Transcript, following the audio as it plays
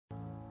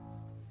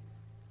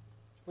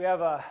We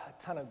have a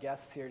ton of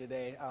guests here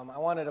today. I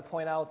wanted to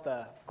point out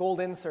the gold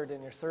insert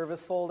in your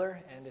service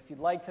folder, and if you'd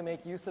like to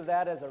make use of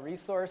that as a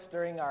resource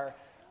during our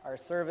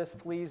service,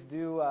 please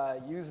do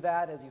use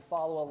that as you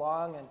follow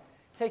along, and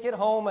take it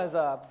home as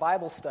a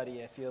Bible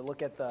study if you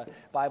look at the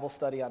Bible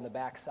study on the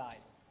back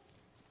side.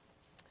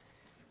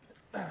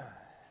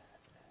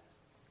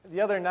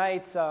 The other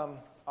night,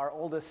 our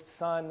oldest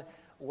son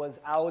was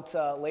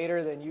out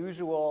later than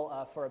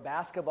usual for a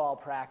basketball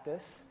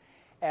practice.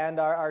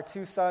 And our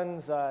two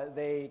sons,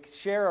 they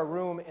share a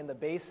room in the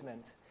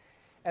basement.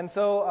 And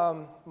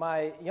so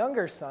my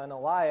younger son,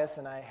 Elias,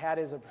 and I had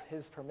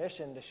his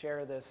permission to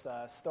share this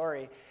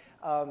story.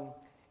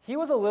 He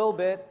was a little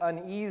bit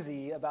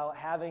uneasy about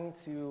having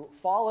to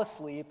fall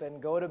asleep and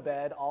go to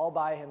bed all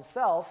by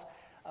himself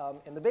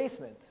in the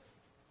basement.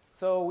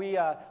 So we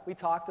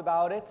talked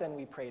about it and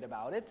we prayed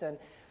about it and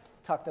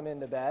tucked him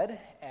into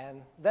bed.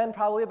 And then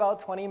probably about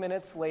 20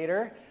 minutes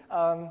later,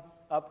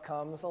 up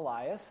comes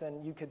Elias,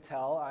 and you could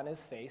tell on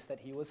his face that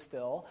he was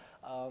still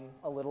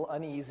a little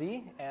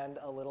uneasy and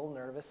a little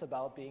nervous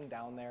about being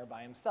down there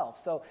by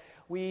himself. So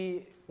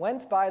we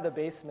went by the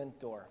basement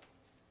door,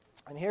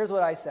 and here's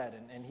what I said,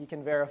 and he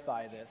can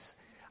verify this.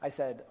 I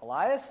said,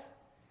 Elias,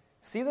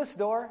 see this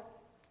door?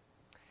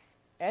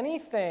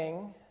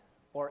 Anything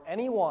or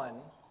anyone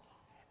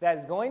that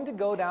is going to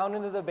go down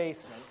into the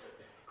basement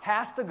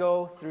has to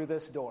go through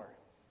this door.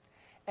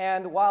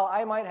 And while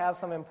I might have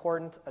some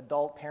important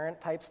adult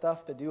parent type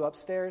stuff to do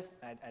upstairs,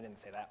 I didn't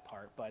say that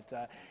part, but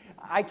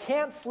I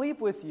can't sleep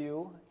with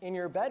you in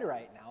your bed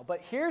right now. But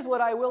here's what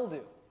I will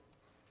do.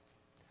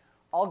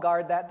 I'll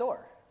guard that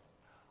door.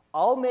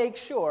 I'll make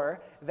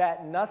sure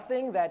that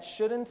nothing that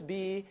shouldn't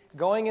be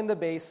going in the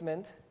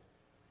basement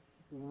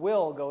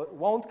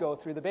won't go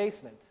through the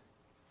basement.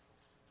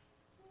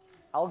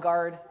 I'll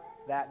guard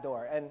that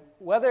door. And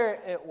whether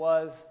it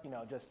was,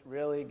 just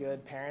really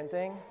good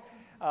parenting,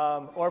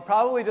 or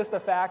probably just the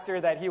factor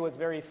that he was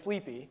very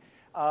sleepy,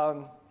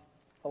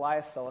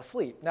 Elias fell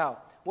asleep. Now,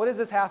 what does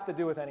this have to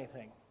do with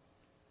anything?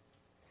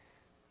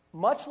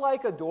 Much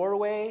like a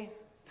doorway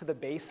to the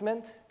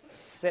basement,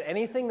 that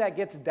anything that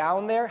gets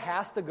down there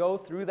has to go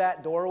through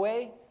that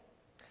doorway,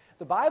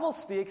 the Bible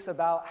speaks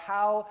about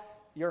how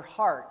your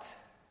heart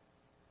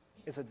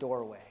is a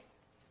doorway.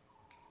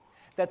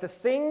 That the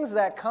things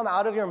that come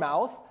out of your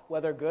mouth,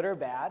 whether good or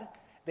bad,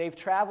 they've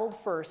traveled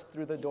first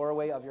through the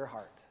doorway of your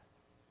heart.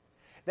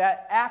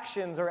 That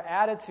actions or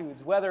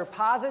attitudes, whether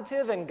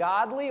positive and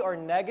godly or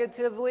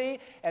negatively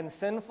and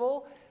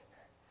sinful,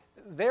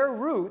 their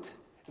root,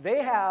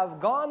 they have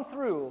gone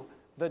through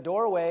the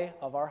doorway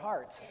of our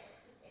hearts.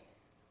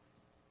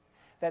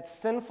 That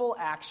sinful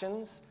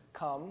actions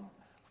come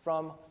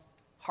from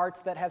hearts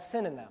that have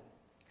sin in them.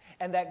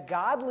 And that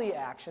godly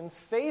actions,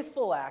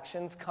 faithful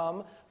actions,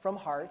 come from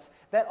hearts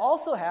that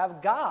also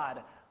have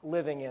God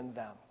living in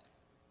them.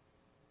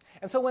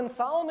 And so when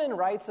Solomon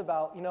writes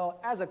about,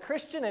 as a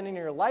Christian and in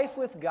your life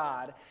with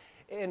God,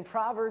 in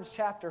Proverbs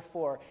chapter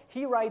 4,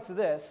 he writes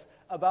this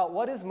about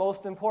what is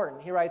most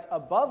important. He writes,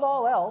 above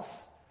all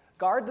else,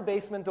 guard the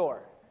basement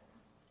door.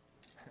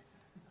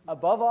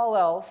 Above all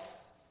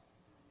else,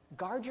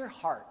 guard your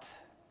heart,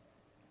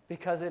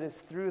 because it is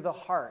through the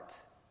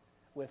heart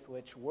with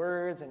which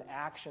words and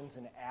actions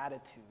and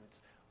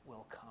attitudes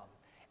will come.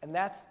 And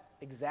that's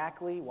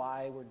exactly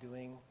why we're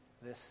doing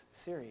this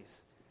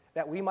series.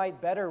 That we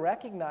might better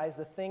recognize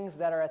the things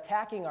that are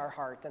attacking our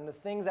heart and the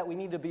things that we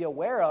need to be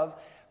aware of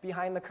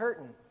behind the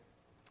curtain.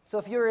 So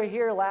if you were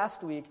here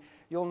last week,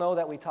 you'll know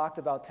that we talked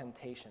about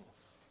temptation.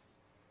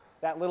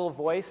 That little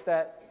voice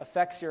that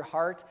affects your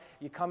heart.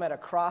 You come at a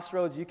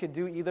crossroads. You could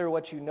do either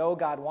what you know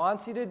God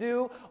wants you to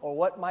do or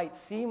what might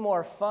seem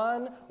more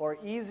fun or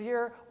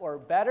easier or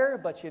better,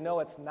 but you know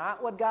it's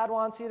not what God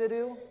wants you to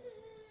do.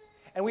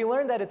 And we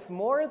learned that it's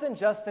more than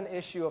just an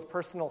issue of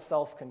personal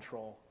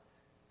self-control.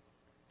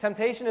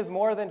 Temptation is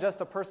more than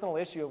just a personal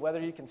issue of whether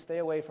you can stay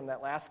away from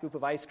that last scoop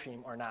of ice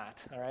cream or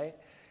not, all right?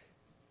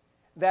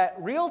 That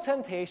real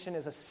temptation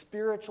is a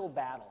spiritual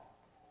battle.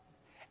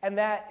 And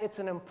that it's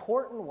an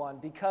important one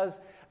because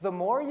the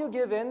more you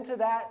give in to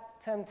that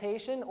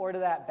temptation or to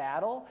that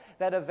battle,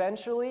 that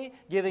eventually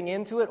giving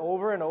into it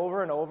over and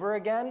over and over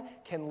again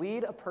can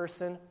lead a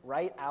person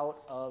right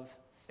out of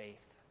faith.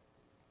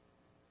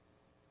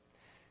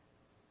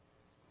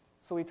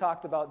 So we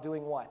talked about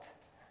doing what?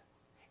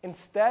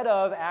 Instead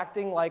of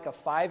acting like a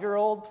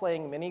 5-year-old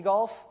playing mini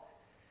golf,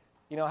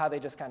 you know how they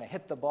just kind of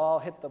hit the ball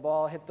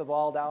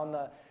down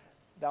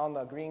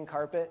the green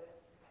carpet?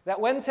 That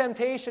when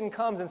temptation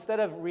comes, instead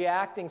of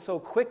reacting so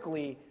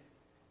quickly,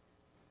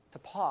 to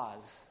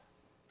pause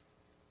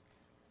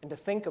and to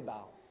think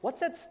about,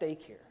 what's at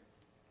stake here?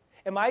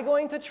 Am I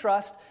going to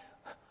trust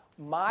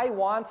my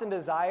wants and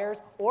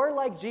desires, or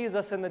like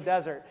Jesus in the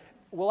desert,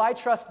 will I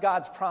trust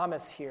God's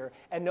promise here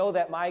and know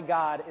that my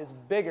God is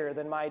bigger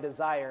than my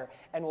desire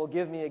and will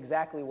give me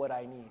exactly what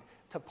I need?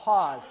 To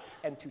pause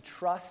and to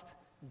trust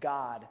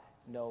God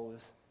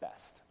knows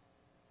best.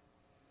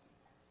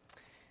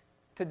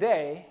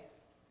 Today,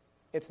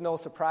 it's no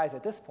surprise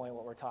at this point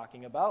what we're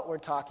talking about. We're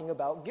talking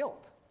about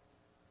guilt.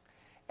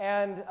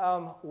 And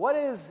what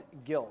is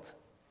guilt?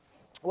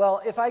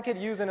 Well, if I could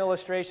use an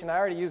illustration, I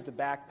already used a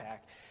backpack.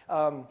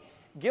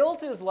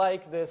 Guilt is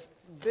like this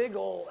big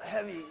old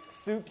heavy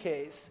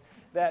suitcase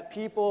that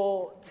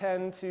people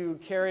tend to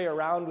carry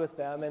around with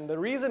them. And the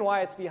reason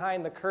why it's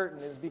behind the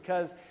curtain is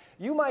because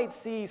you might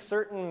see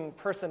certain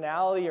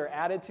personality or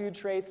attitude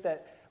traits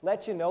that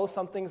let you know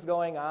something's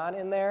going on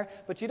in there,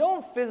 but you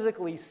don't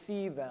physically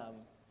see them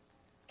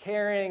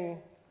carrying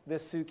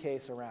this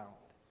suitcase around.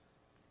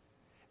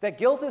 That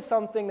guilt is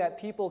something that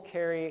people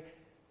carry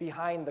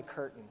behind the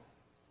curtain.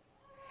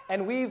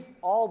 And we've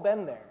all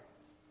been there.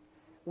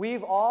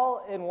 We've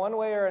all, in one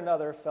way or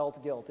another,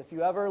 felt guilt. If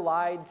you ever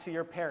lied to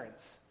your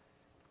parents,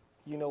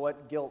 you know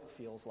what guilt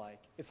feels like.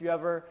 If you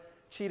ever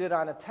cheated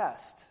on a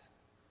test,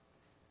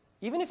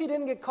 even if you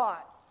didn't get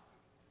caught,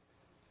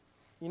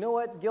 you know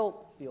what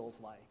guilt feels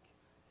like.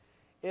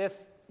 If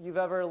you've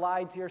ever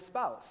lied to your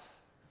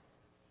spouse,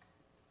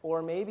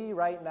 or maybe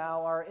right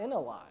now are in a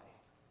lie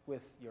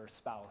with your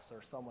spouse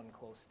or someone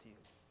close to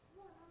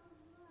you,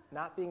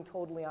 not being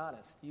totally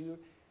honest, you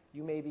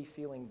may be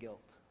feeling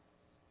guilt.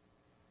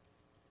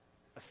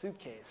 A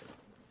suitcase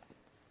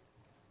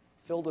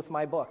filled with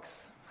my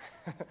books.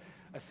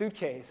 A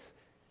suitcase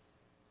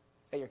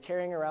that you're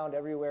carrying around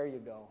everywhere you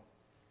go.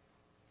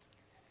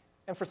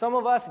 And for some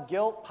of us,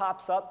 guilt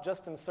pops up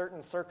just in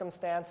certain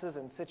circumstances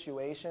and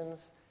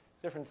situations,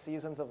 different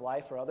seasons of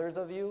life. For others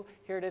of you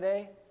here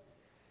today,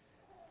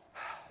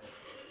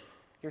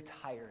 you're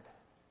tired.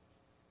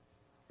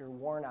 You're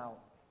worn out.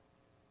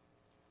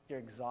 You're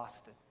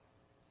exhausted.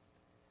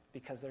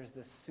 Because there's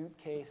this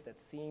suitcase that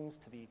seems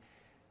to be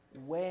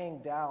weighing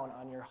down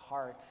on your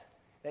heart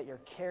that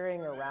you're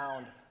carrying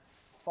around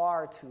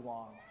far too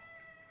long.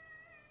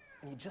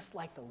 And you just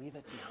like to leave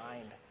it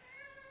behind.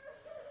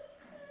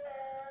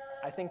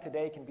 I think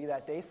today can be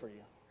that day for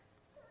you.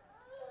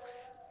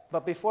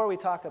 But before we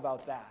talk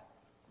about that,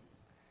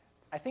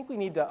 I think we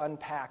need to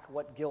unpack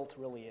what guilt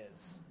really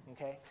is,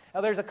 okay?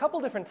 Now, there's a couple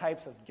different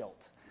types of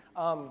guilt.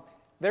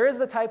 There is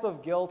the type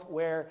of guilt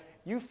where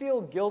you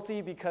feel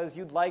guilty because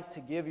you'd like to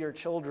give your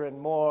children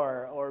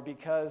more, or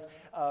because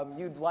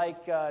you'd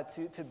like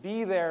to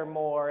be there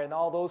more, and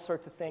all those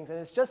sorts of things, and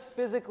it's just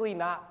physically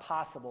not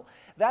possible.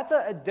 That's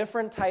a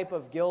different type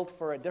of guilt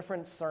for a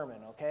different sermon,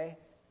 okay?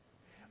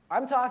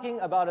 I'm talking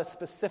about a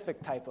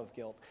specific type of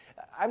guilt.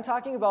 I'm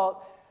talking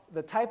about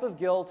the type of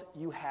guilt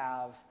you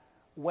have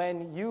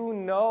when you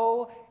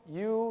know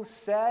you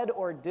said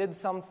or did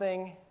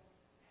something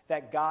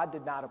that God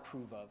did not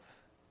approve of.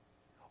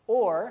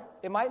 Or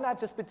it might not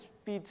just be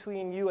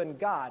between you and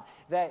God,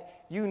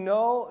 that you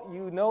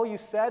know you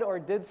said or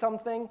did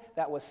something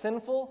that was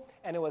sinful,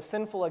 and it was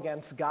sinful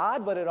against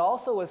God, but it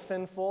also was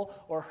sinful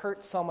or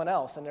hurt someone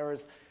else, and there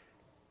was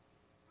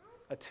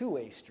a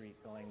two-way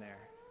street going there.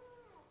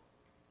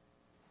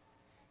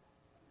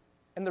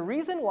 And the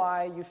reason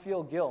why you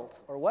feel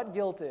guilt, or what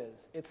guilt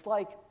is, it's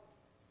like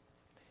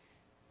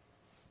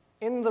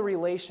in the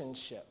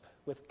relationship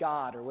with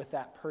God or with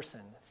that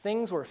person,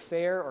 things were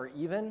fair or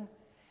even,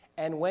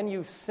 and when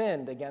you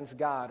sinned against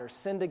God or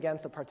sinned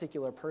against a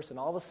particular person,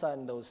 all of a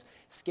sudden those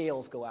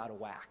scales go out of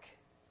whack.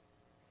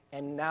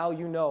 And now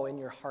you know in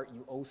your heart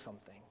you owe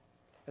something,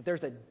 that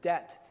there's a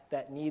debt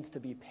that needs to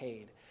be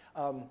paid.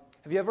 Have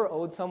you ever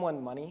owed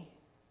someone money?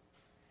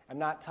 I'm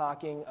not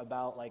talking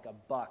about like a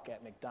buck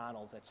at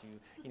McDonald's that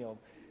you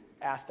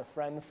asked a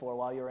friend for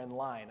while you're in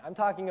line. I'm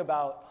talking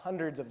about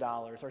hundreds of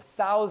dollars or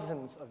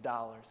thousands of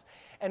dollars.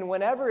 And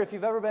whenever, if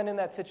you've ever been in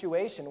that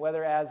situation,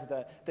 whether as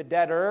the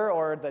debtor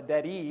or the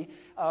deadee,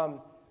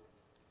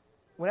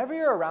 whenever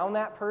you're around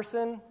that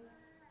person,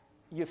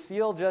 you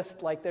feel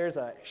just like there's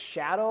a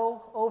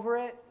shadow over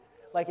it,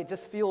 like it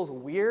just feels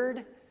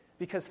weird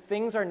because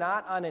things are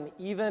not on an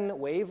even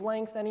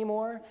wavelength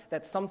anymore,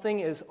 that something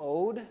is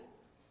owed.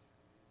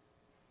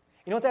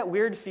 You know what that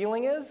weird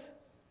feeling is?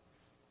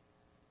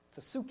 It's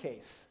a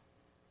suitcase.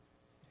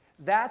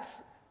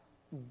 That's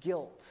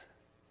guilt.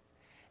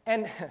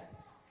 And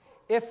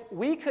if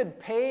we could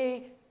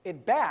pay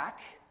it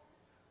back,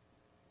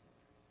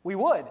 we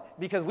would,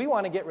 because we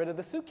want to get rid of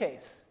the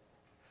suitcase.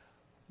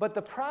 But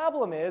the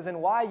problem is,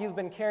 and why you've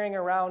been carrying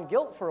around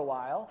guilt for a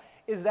while,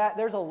 is that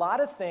there's a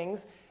lot of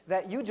things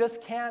that you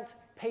just can't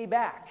pay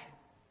back.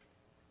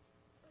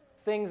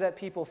 Things that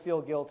people feel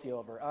guilty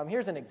over.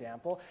 Here's an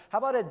example. How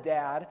about a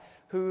dad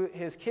who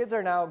his kids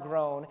are now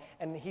grown,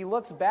 and he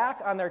looks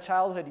back on their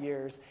childhood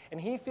years, and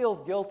he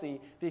feels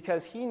guilty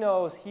because he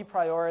knows he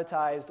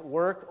prioritized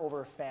work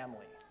over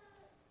family.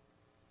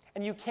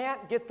 And you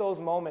can't get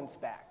those moments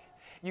back.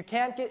 You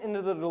can't get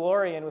into the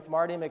DeLorean with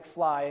Marty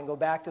McFly and go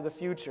back to the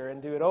future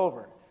and do it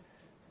over.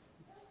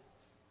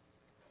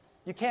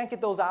 You can't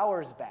get those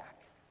hours back.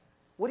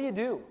 What do you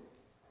do?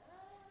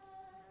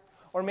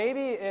 Or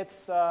maybe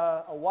it's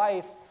a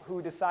wife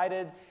who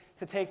decided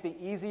to take the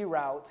easy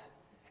route,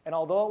 and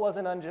although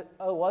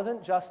it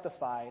wasn't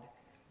justified,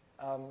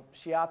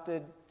 she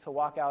opted to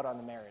walk out on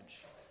the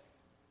marriage.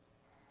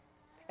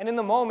 And in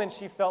the moment,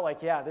 she felt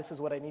like, yeah, this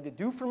is what I need to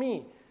do for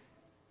me.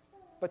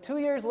 But 2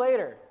 years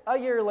later, a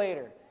year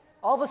later,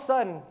 all of a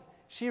sudden,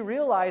 she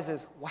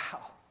realizes,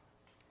 wow,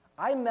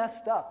 I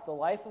messed up the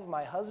life of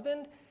my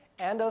husband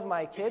and of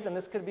my kids, and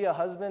this could be a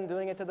husband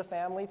doing it to the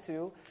family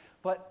too,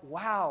 but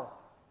wow,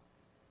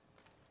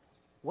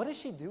 what does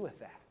she do with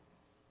that?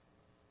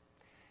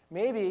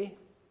 Maybe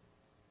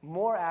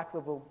more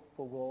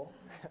applicable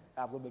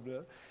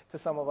to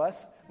some of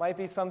us might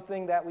be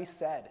something that we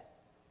said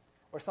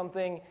or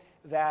something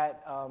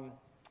that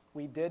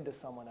we did to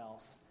someone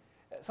else,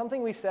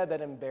 something we said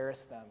that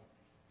embarrassed them,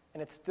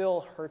 and it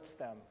still hurts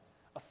them,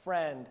 a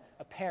friend,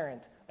 a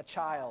parent, a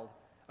child,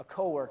 a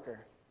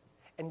coworker,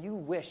 and you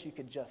wish you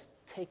could just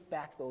take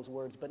back those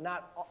words, but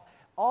not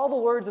all the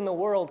words in the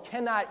world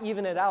cannot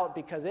even it out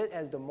because it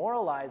has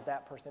demoralized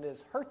that person, it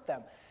has hurt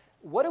them.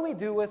 What do we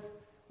do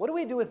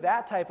with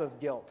that type of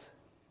guilt?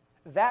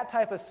 That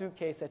type of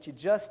suitcase that you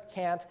just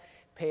can't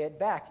pay it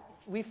back.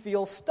 We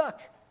feel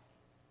stuck.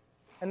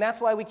 And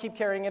that's why we keep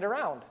carrying it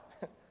around.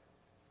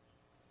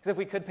 Because if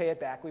we could pay it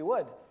back, we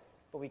would.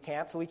 But we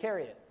can't, so we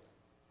carry it.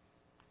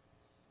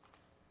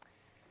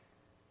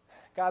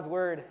 God's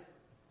Word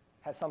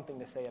has something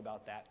to say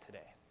about that today.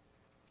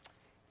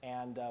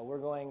 And we're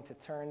going to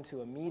turn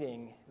to a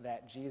meeting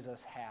that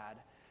Jesus had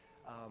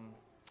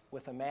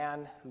with a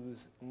man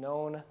who's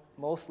known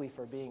mostly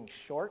for being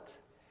short.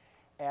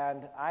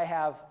 And I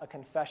have a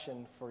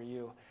confession for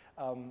you.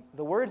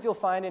 The words you'll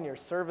find in your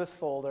service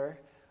folder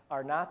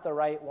are not the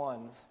right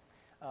ones.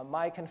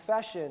 My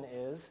confession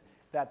is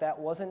that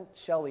wasn't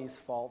Shelley's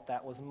fault,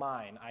 that was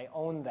mine. I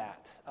own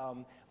that.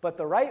 But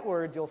the right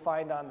words you'll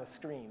find on the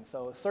screen.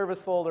 So a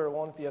service folder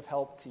won't be of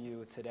help to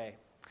you today.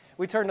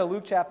 We turn to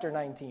Luke chapter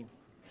 19.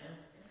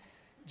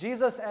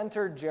 Jesus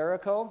entered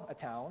Jericho, a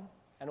town,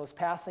 and was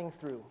passing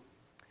through.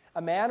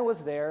 A man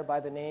was there by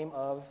the name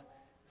of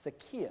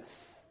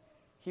Zacchaeus.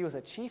 He was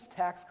a chief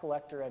tax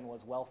collector and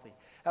was wealthy.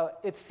 Now,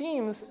 it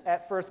seems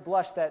at first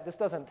blush that this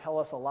doesn't tell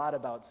us a lot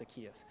about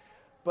Zacchaeus,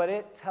 but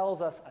it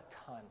tells us a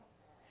ton.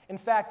 In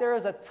fact, there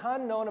is a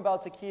ton known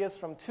about Zacchaeus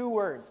from two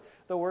words.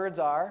 The words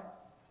are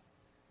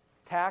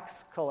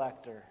tax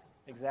collector,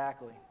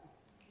 exactly.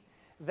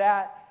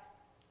 That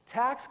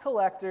tax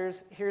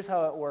collectors, here's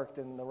how it worked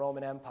in the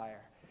Roman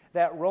Empire,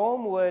 that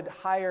Rome would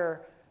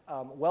hire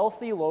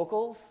wealthy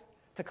locals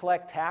to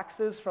collect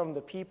taxes from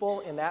the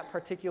people in that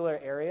particular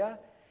area,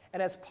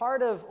 and as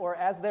part of, or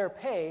as their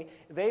pay,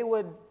 they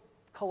would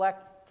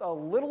collect a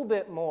little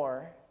bit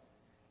more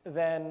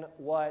than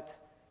what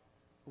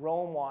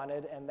Rome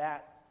wanted, and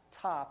that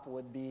top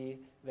would be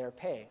their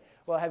pay.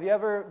 Well, have you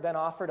ever been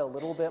offered a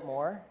little bit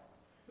more?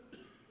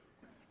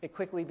 It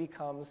quickly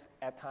becomes,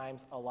 at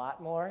times, a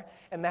lot more,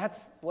 and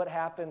that's what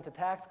happened to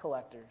tax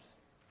collectors.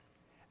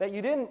 That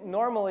you didn't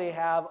normally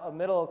have a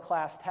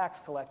middle-class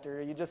tax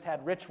collector, you just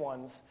had rich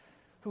ones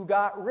who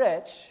got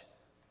rich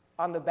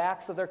on the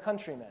backs of their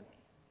countrymen.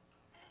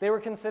 They were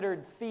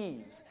considered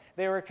thieves.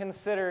 They were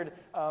considered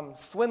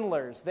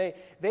swindlers. They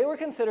were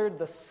considered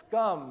the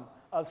scum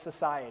of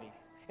society.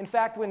 In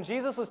fact, when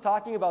Jesus was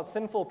talking about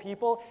sinful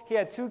people, he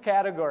had two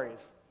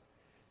categories.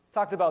 He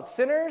talked about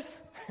sinners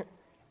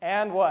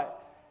and what?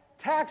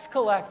 Tax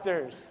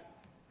collectors.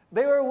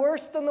 They were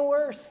worse than the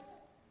worst.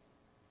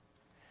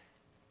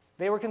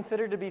 They were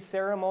considered to be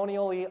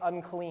ceremonially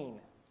unclean,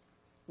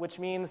 which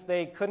means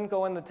they couldn't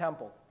go in the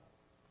temple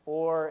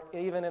or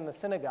even in the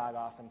synagogue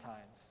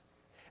oftentimes.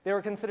 They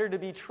were considered to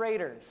be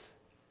traitors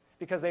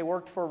because they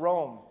worked for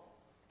Rome,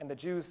 and the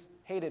Jews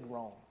hated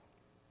Rome.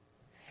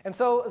 And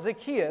so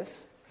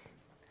Zacchaeus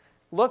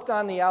looked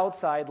on the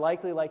outside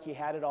likely like he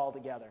had it all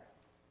together.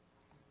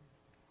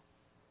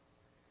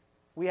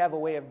 We have a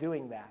way of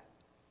doing that.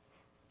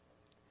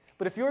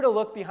 But if you were to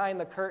look behind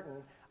the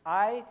curtain,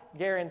 I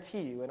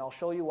guarantee you, and I'll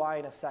show you why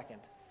in a second,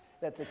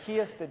 that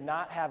Zacchaeus did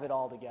not have it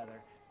all together.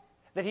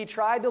 That he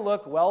tried to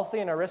look wealthy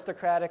and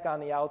aristocratic on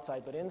the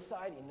outside, but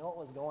inside, you know what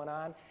was going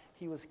on?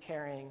 He was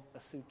carrying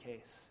a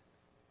suitcase.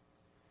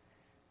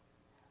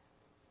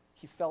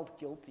 He felt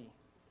guilty.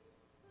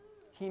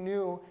 He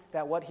knew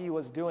that what he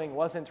was doing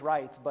wasn't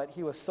right, but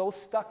he was so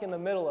stuck in the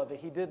middle of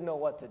it, he didn't know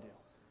what to do.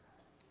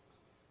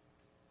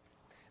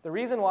 The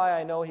reason why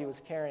I know he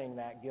was carrying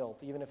that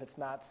guilt, even if it's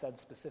not said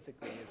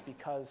specifically, is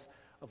because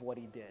of what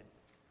he did.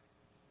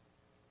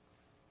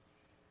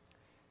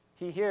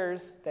 He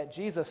hears that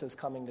Jesus is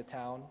coming to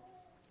town,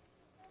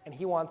 and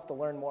he wants to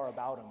learn more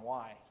about him.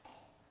 Why?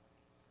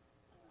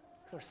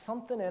 Because there's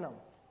something in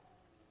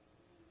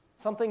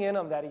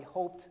him that he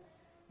hoped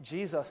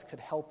Jesus could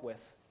help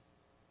with.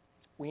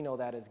 We know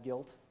that as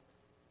guilt.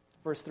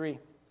 Verse 3,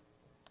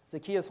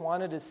 Zacchaeus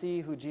wanted to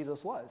see who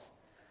Jesus was,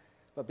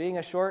 but being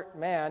a short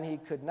man, he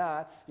could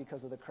not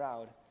because of the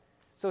crowd.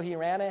 So he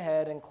ran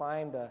ahead and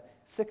climbed a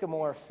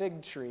sycamore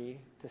fig tree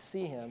to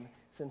see him,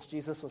 since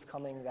Jesus was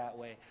coming that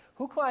way.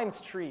 Who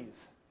climbs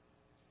trees?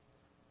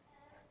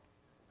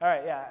 All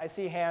right, yeah, I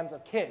see hands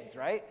of kids,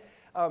 right?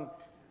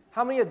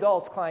 How many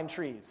adults climb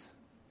trees?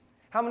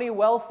 How many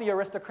wealthy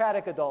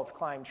aristocratic adults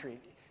climb trees?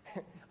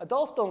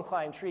 Adults don't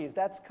climb trees.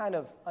 That's kind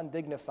of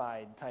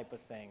undignified type of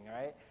thing,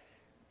 right?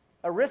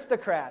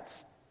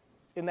 Aristocrats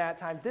in that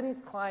time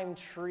didn't climb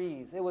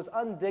trees. It was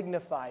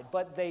undignified,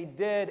 but they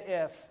did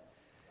if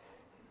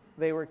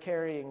they were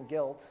carrying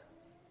guilt.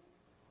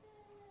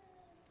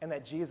 and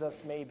that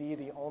Jesus may be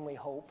the only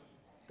hope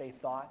they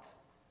thought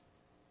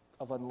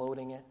of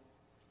unloading it.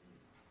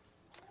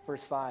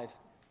 Verse 5.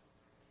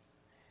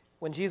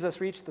 When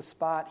Jesus reached the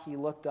spot, he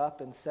looked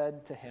up and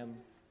said to him,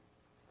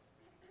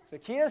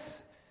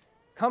 Zacchaeus,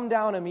 come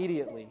down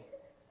immediately.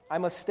 I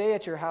must stay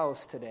at your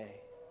house today.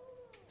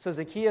 So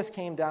Zacchaeus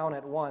came down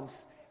at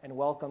once and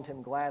welcomed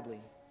him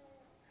gladly.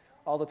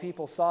 All the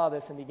people saw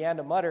this and began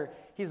to mutter,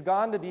 he's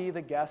gone to be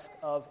the guest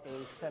of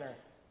a sinner.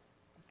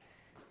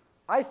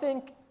 I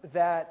think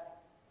that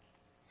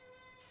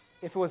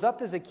if it was up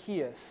to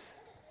Zacchaeus,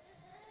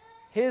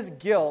 his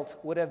guilt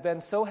would have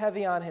been so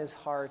heavy on his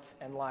heart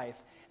and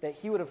life that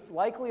he would have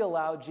likely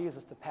allowed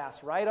Jesus to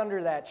pass right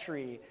under that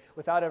tree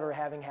without ever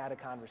having had a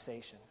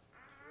conversation.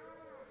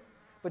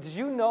 But did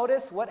you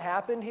notice what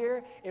happened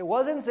here? It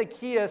wasn't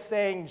Zacchaeus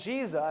saying,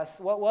 Jesus,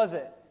 what was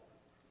it?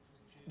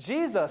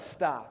 Jesus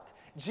stopped.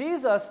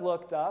 Jesus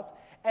looked up,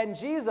 and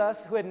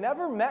Jesus, who had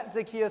never met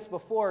Zacchaeus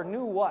before,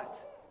 knew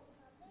what?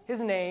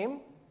 His name.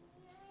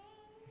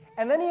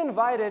 And then he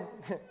invited,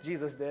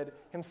 Jesus did,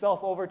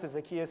 himself over to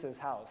Zacchaeus'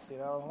 house.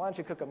 Why don't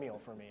you cook a meal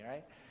for me,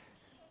 right?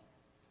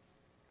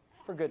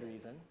 For good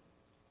reason.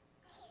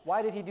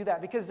 Why did he do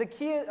that? Because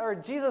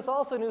Jesus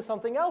also knew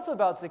something else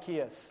about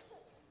Zacchaeus.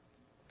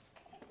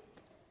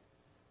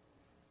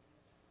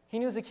 He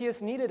knew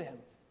Zacchaeus needed him.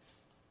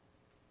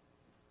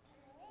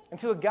 And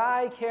to a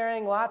guy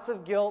carrying lots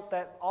of guilt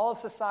that all of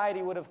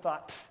society would have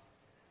thought,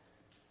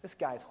 this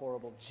guy's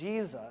horrible,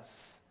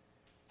 Jesus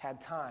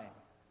had time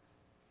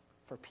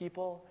for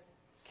people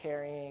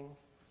carrying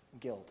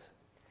guilt.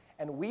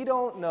 And we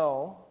don't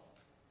know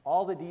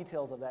all the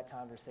details of that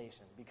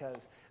conversation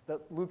because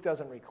Luke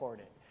doesn't record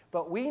it.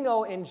 But we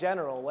know in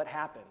general what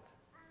happened.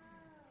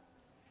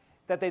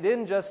 That they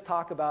didn't just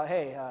talk about,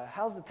 hey,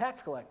 how's the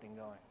tax collecting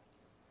going?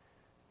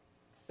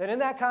 That in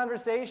that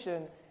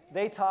conversation,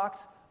 they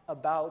talked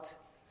about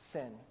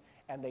sin,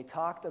 and they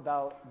talked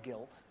about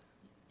guilt.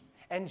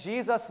 And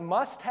Jesus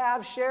must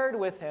have shared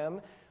with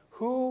him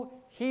who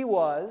he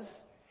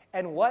was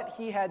and what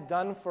he had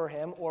done for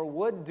him or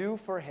would do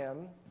for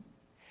him.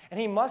 And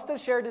he must have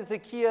shared to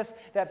Zacchaeus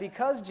that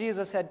because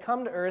Jesus had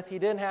come to earth, he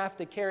didn't have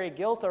to carry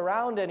guilt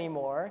around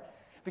anymore,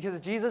 because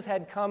Jesus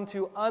had come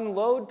to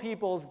unload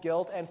people's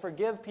guilt and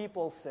forgive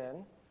people's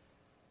sin.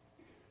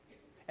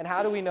 And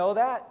how do we know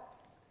that?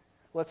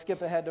 Let's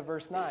skip ahead to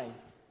verse 9.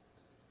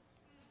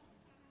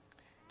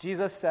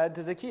 Jesus said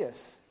to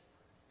Zacchaeus,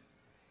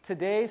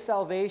 "Today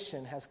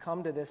salvation has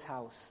come to this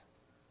house,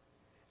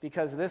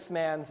 because this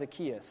man,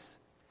 Zacchaeus,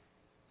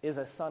 is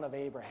a son of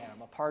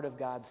Abraham, a part of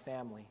God's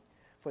family.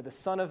 For the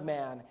Son of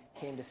Man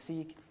came to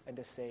seek and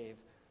to save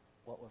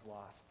what was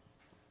lost."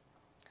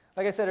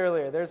 Like I said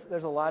earlier,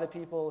 there's a lot of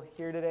people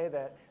here today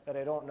that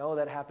I don't know.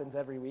 That happens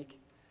every week.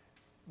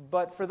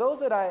 But for those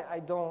that I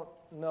don't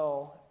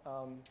know,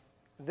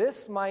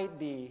 this might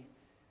be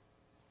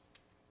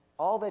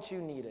all that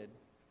you needed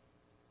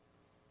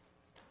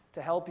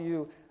to help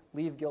you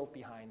leave guilt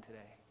behind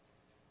today.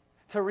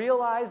 To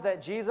realize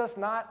that Jesus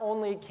not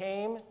only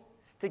came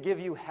to give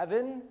you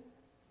heaven,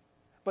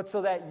 but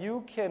so that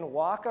you can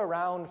walk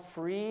around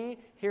free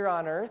here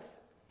on earth.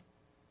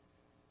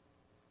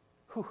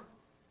 Whew.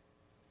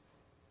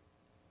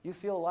 You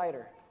feel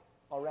lighter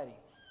already.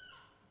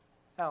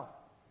 Now,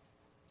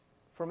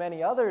 for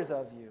many others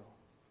of you,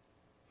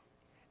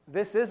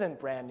 this isn't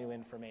brand new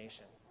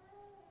information.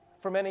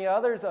 For many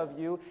others of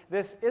you,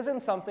 this isn't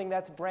something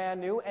that's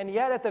brand new, and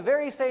yet at the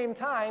very same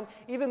time,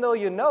 even though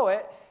you know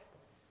it,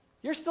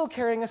 you're still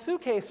carrying a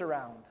suitcase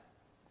around.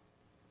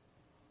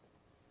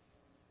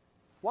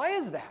 Why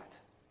is that?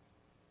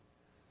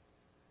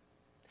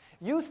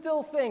 You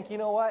still think, you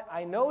know what,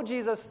 I know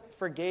Jesus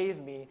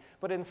forgave me,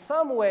 but in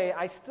some way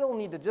I still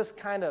need to just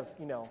kind of,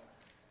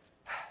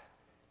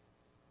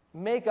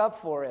 make up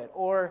for it,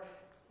 or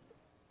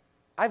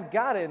I've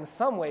got to in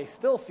some way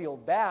still feel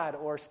bad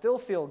or still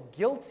feel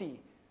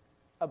guilty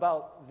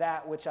about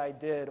that which I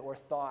did or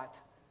thought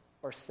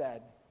or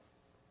said.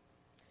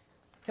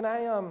 Can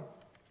I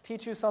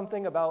teach you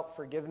something about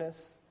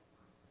forgiveness?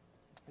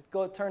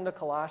 Turn to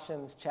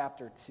Colossians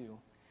chapter 2.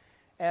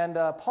 And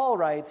Paul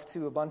writes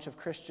to a bunch of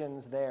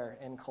Christians there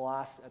in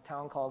a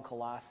town called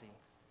Colossae.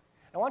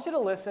 I want you to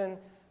listen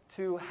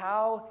to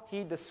how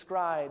he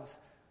describes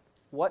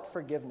what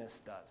forgiveness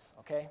does,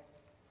 okay?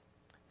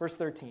 Verse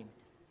 13.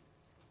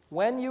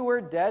 "When you were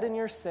dead in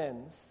your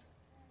sins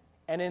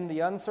and in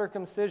the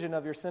uncircumcision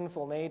of your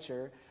sinful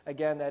nature,"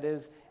 again, that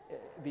is,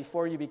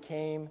 before you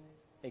became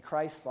a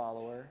Christ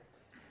follower,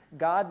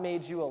 "God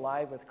made you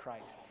alive with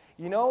Christ."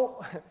 You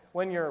know,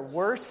 when your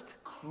worst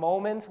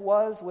moment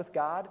was with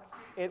God,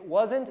 it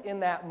wasn't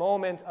in that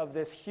moment of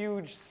this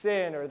huge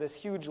sin or this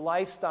huge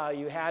lifestyle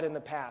you had in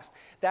the past.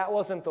 That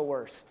wasn't the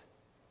worst.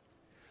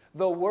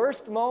 The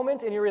worst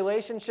moment in your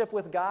relationship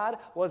with God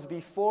was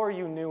before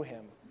you knew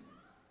him.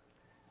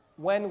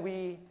 When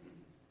we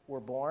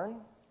were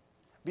born,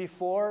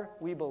 before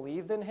we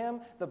believed in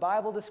him, the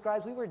Bible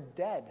describes we were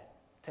dead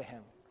to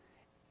him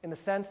in the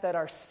sense that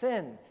our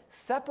sin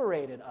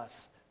separated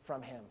us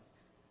from him.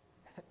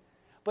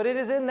 But it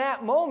is in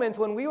that moment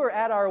when we were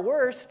at our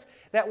worst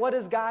that what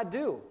does God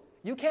do?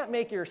 You can't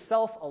make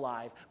yourself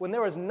alive. When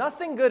there was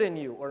nothing good in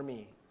you or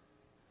me,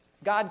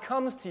 God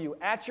comes to you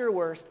at your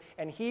worst,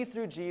 and he,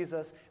 through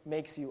Jesus,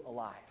 makes you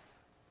alive.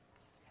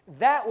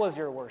 That was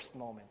your worst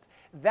moment.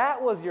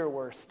 That was your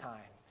worst time.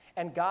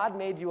 And God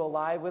made you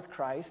alive with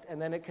Christ, and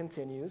then it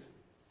continues.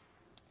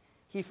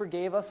 He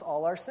forgave us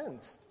all our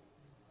sins.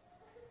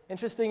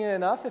 Interestingly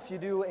enough, if you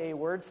do a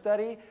word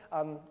study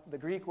on the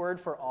Greek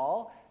word for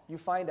all, you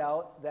find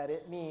out that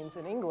it means,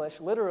 in English,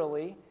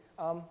 literally,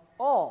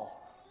 all.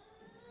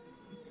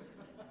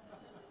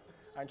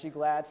 Aren't you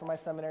glad for my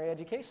seminary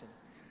education?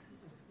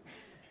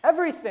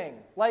 Everything,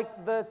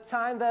 like the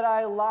time that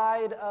I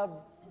lied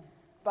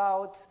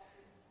about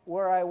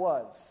where I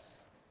was.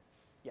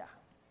 Yeah.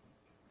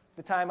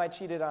 The time I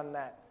cheated on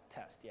that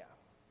test. Yeah.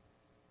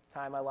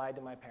 Time I lied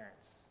to my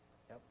parents.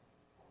 Yep.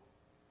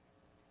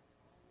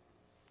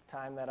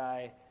 Time that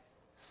I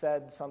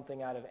said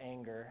something out of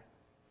anger,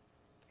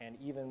 and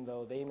even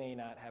though they may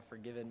not have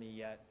forgiven me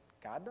yet,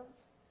 God does?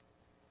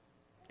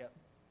 Yep.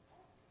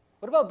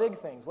 What about big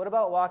things? What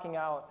about walking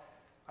out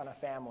on a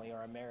family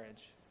or a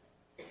marriage?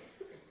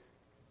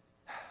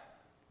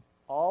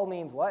 All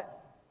means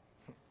what?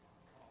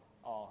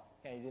 All.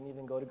 Yeah, you didn't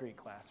even go to Greek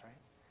class, right?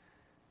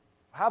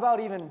 How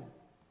about even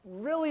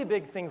really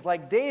big things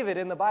like David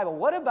in the Bible?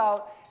 What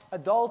about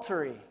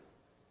adultery?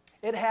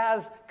 It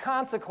has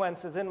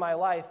consequences in my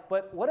life,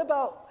 but what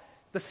about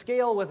the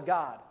scale with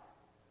God?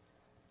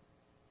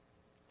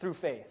 Through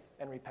faith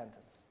and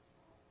repentance.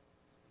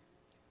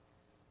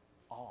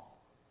 All.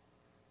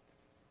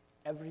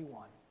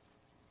 Everyone.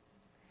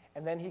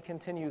 And then he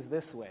continues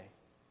this way.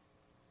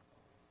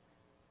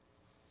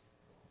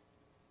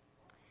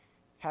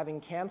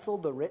 Having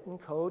canceled the written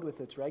code with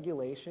its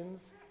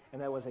regulations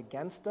and that was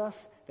against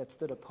us, that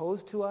stood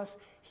opposed to us,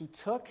 he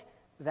took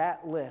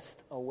that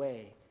list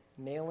away,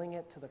 nailing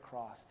it to the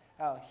cross.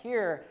 Now,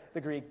 here, the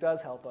Greek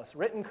does help us.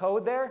 Written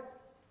code there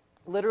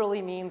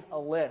literally means a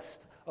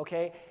list,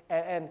 okay?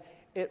 And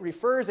it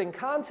refers in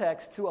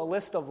context to a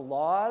list of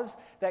laws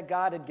that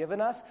God had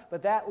given us,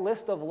 but that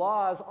list of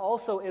laws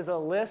also is a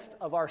list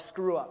of our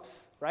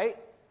screw-ups, right?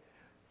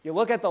 You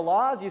look at the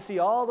laws, you see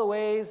all the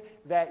ways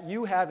that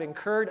you have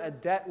incurred a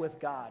debt with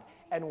God.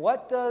 And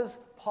what does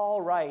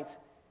Paul write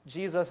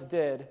Jesus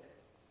did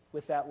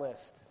with that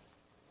list?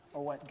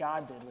 Or what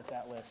God did with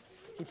that list?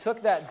 He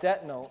took that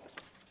debt note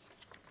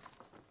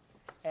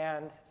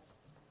and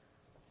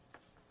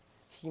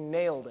he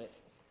nailed it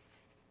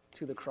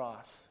to the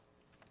cross.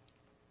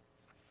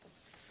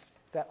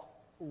 That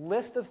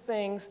list of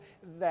things,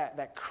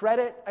 that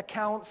credit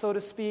account, so to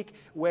speak,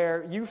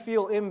 where you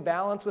feel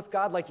imbalanced with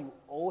God, like you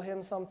owe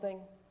him something,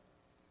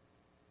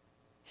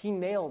 he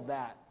nailed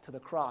that to the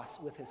cross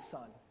with his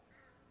son.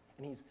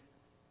 And he's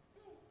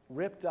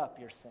ripped up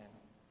your sin.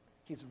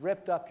 He's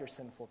ripped up your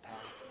sinful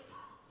past.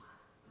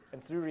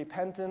 And through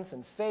repentance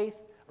and faith,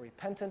 a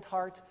repentant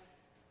heart,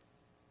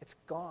 it's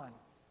gone.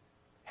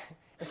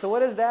 And so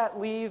what does that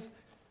leave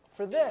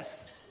for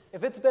this?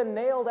 If it's been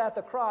nailed at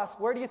the cross,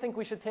 where do you think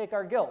we should take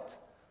our guilt?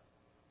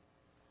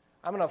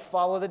 I'm going to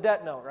follow the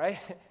debt note, right?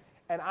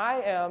 And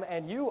I am,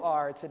 and you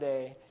are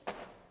today.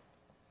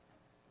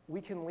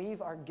 We can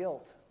leave our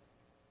guilt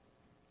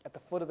at the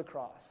foot of the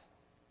cross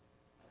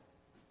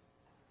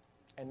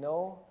and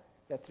know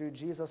that through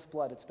Jesus'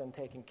 blood it's been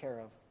taken care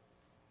of.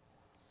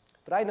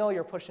 But I know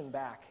you're pushing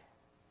back.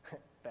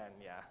 Ben,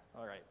 yeah,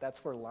 all right. That's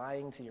for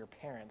lying to your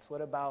parents.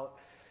 What about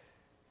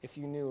if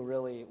you knew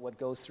really what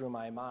goes through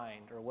my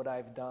mind or what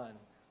I've done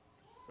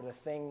or the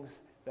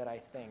things that I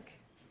think?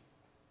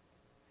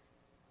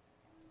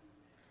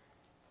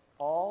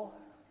 All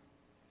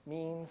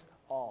means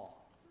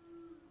all.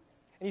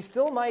 And you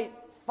still might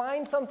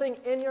find something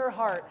in your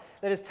heart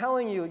that is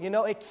telling you,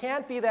 it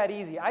can't be that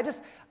easy.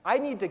 I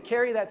need to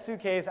carry that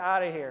suitcase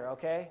out of here,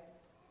 okay?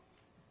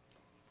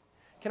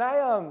 Can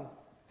I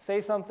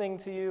say something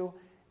to you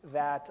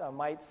that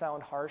might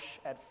sound harsh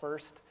at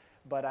first,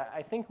 but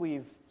I think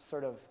we've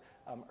sort of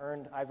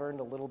I've earned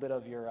a little bit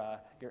of your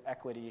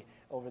equity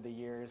over the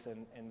years,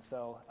 and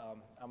so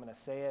I'm going to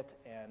say it,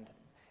 and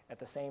at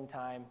the same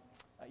time,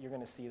 you're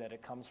going to see that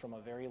it comes from a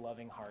very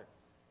loving heart.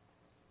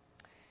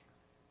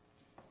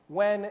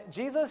 When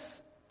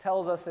Jesus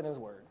tells us in his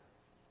word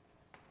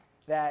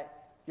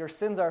that your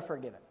sins are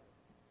forgiven,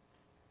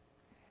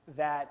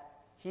 that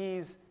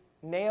he's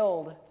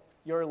nailed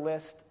your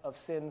list of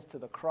sins to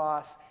the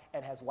cross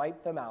and has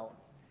wiped them out,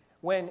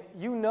 when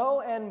you know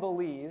and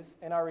believe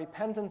and are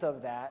repentant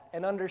of that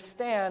and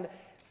understand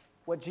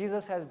what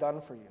Jesus has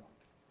done for you,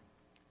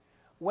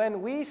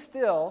 when we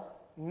still,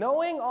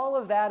 knowing all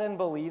of that and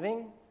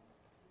believing,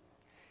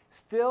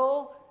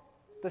 still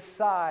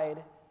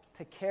decide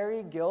to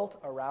carry guilt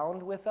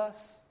around with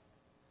us,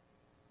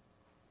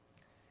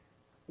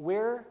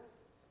 we're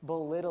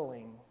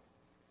belittling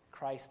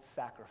Christ's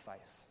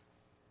sacrifice.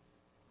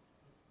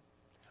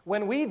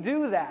 When we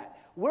do that,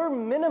 we're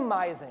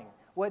minimizing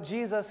what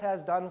Jesus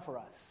has done for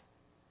us.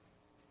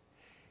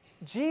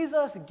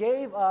 Jesus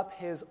gave up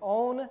his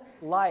own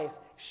life,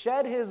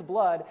 shed his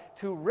blood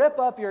to rip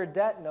up your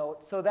debt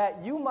note so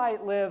that you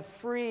might live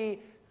free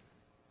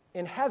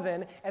in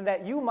heaven and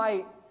that you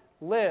might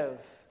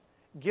live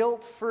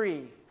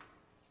guilt-free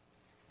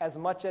as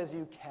much as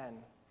you can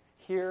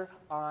here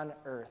on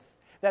earth.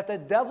 That the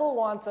devil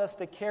wants us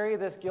to carry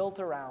this guilt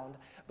around,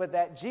 but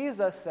that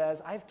Jesus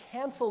says, I've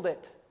canceled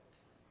it.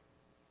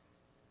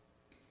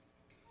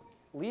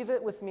 Leave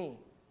it with me.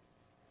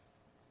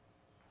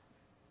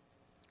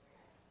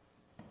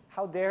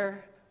 How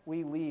dare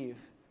we leave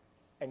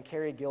and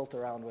carry guilt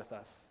around with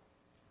us?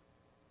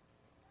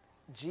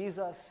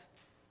 Jesus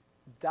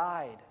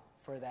died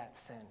for that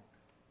sin.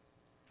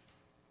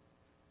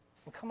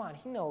 And come on,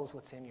 he knows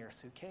what's in your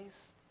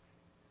suitcase.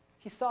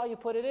 He saw you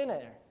put it in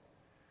there.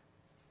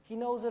 He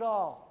knows it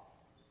all.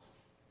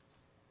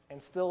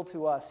 And still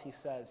to us, he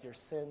says, your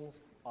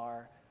sins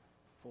are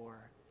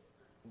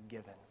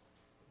forgiven.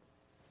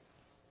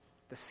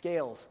 The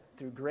scales,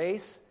 through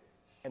grace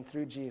and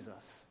through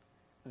Jesus,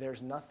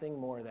 there's nothing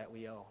more that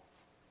we owe.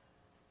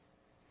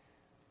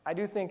 I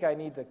do think I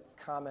need to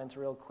comment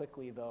real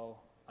quickly, though,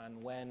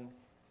 on when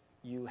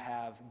you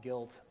have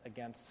guilt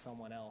against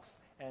someone else.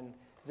 And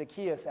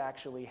Zacchaeus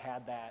actually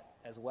had that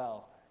as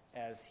well,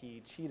 as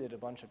he cheated a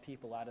bunch of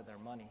people out of their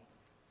money.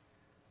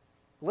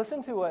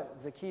 Listen to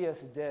what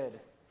Zacchaeus did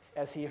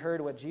as he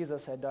heard what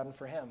Jesus had done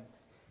for him.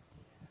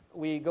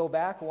 We go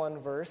back one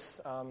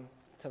verse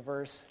to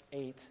verse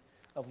 8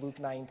 of Luke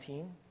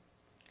 19. It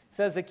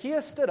says,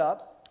 Zacchaeus stood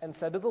up and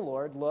said to the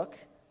Lord, Look,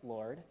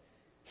 Lord,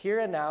 here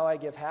and now I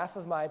give half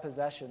of my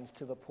possessions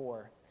to the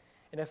poor.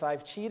 And if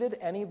I've cheated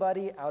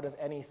anybody out of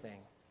anything,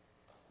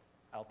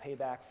 I'll pay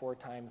back 4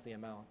 times the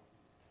amount.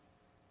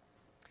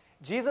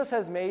 Jesus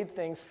has made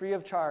things free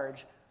of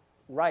charge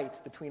right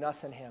between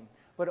us and him.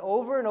 But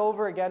over and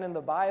over again in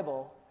the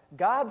Bible,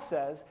 God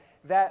says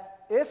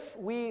that if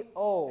we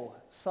owe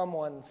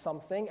someone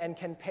something and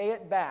can pay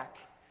it back,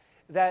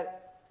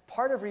 that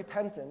part of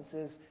repentance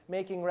is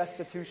making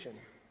restitution.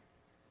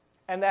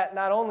 And that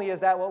not only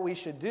is that what we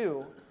should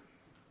do,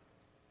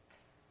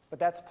 but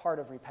that's part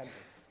of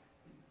repentance.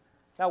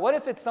 Now, what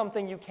if it's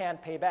something you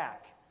can't pay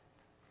back?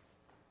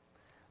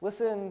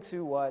 Listen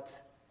to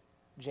what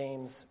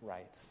James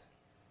writes.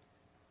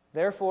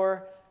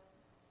 Therefore,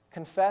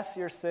 confess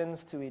your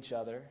sins to each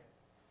other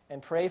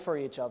and pray for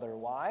each other.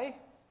 Why?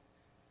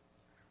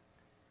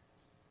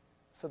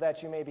 So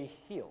that you may be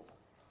healed.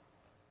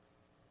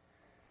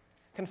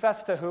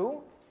 Confess to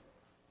who?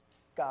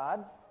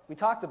 God. We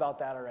talked about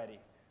that already.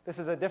 This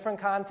is a different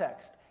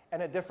context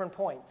and a different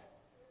point.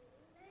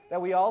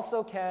 That we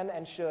also can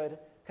and should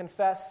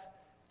confess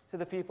to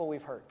the people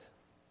we've hurt.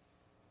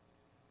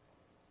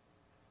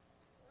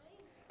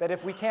 That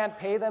if we can't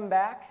pay them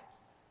back,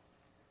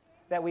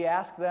 that we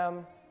ask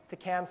them to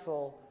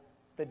cancel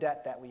the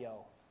debt that we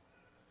owe.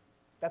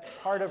 That's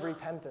part of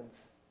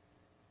repentance.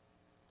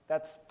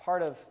 That's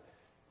part of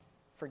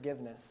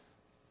forgiveness.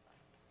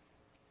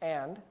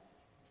 And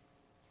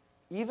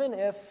even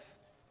if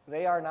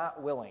they are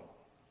not willing,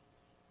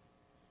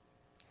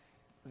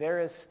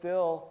 there is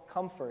still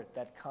comfort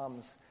that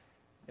comes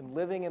in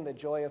living in the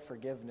joy of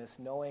forgiveness,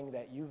 knowing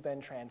that you've been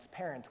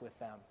transparent with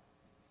them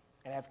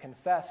and have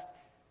confessed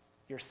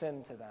your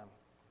sin to them.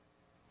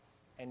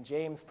 And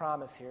James'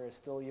 promise here is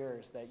still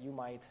yours, that you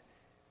might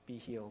be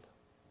healed.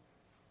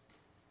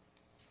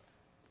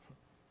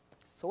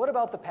 So what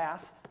about the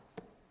past?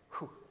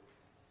 Whew.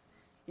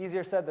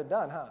 Easier said than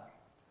done, huh?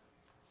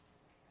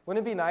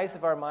 Wouldn't it be nice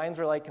if our minds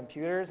were like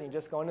computers and you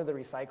just go into the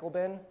recycle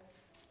bin,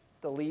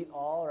 delete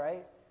all,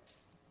 right?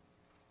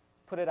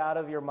 Put it out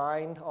of your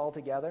mind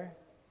altogether?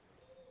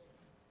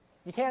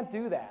 You can't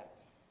do that.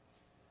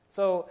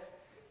 So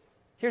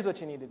here's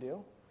what you need to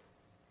do.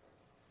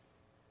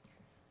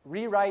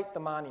 Rewrite the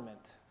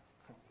monument.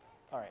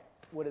 All right,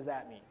 what does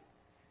that mean?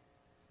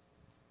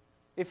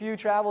 If you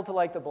travel to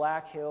like the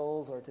Black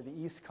Hills or to the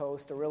East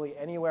Coast or really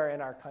anywhere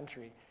in our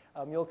country,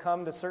 you'll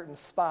come to certain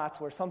spots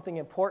where something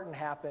important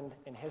happened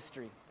in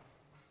history.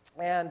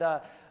 And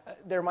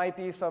there might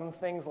be some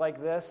things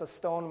like this, a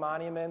stone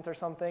monument or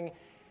something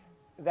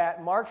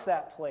that marks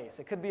that place.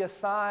 It could be a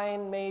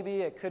sign,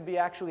 maybe. It could be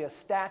actually a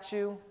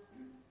statue.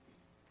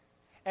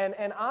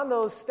 And on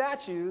those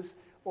statues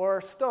or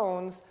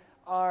stones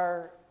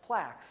are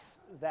plaques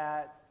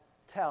that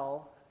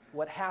tell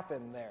what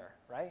happened there,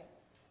 right?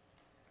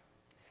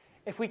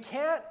 If we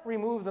can't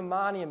remove the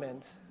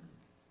monument,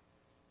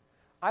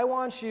 I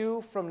want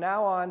you from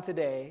now on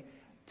today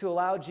to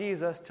allow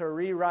Jesus to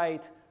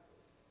rewrite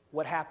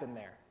what happened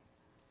there.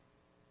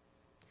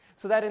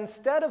 So that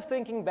instead of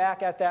thinking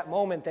back at that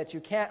moment that you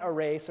can't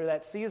erase or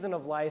that season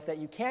of life that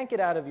you can't get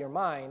out of your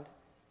mind,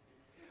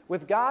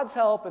 with God's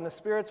help and the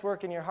Spirit's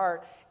work in your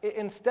heart,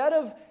 instead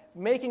of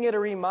making it a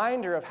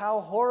reminder of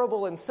how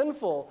horrible and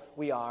sinful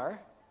we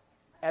are,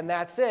 and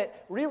that's it,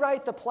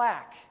 rewrite the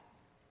plaque.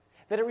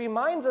 That it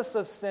reminds us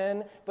of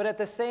sin, but at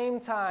the same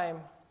time,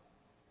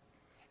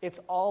 it's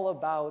all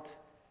about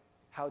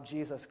how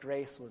Jesus'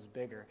 grace was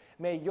bigger.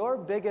 May your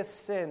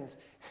biggest sins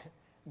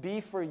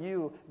be for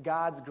you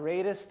God's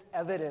greatest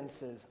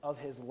evidences of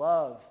his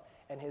love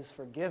and his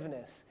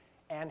forgiveness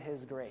and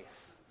his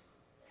grace.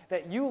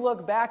 That you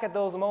look back at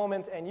those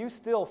moments and you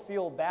still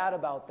feel bad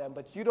about them,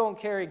 but you don't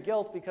carry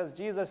guilt because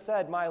Jesus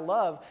said, my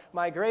love,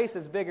 my grace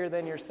is bigger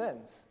than your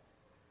sins.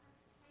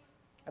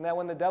 And that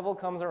when the devil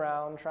comes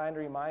around trying to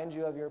remind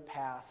you of your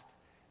past,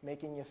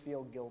 making you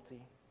feel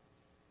guilty,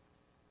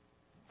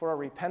 for a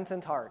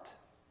repentant heart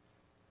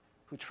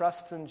who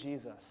trusts in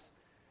Jesus,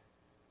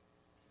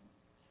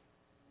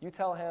 you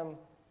tell him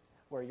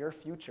where your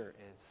future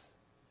is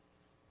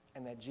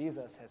and that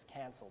Jesus has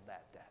canceled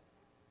that debt.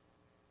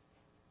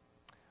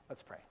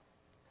 Let's pray.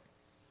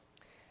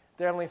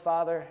 Dear Heavenly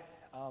Father,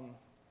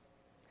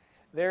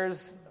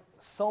 there's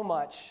so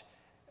much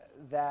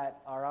that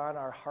are on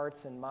our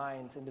hearts and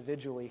minds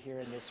individually here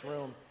in this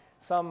room.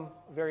 Some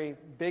very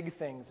big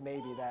things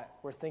maybe that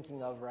we're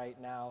thinking of right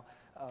now.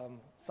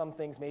 Some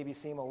things maybe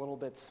seem a little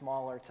bit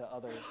smaller to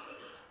others.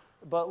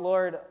 But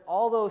Lord,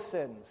 all those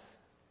sins,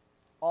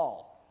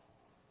 all,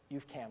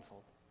 you've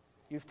canceled.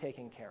 You've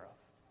taken care of.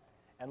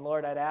 And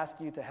Lord, I'd ask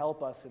you to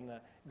help us in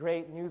the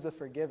great news of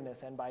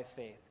forgiveness and by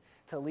faith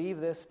to leave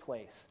this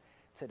place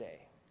today,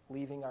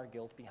 leaving our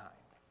guilt behind.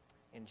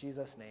 In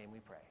Jesus' name we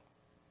pray.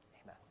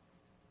 Amen.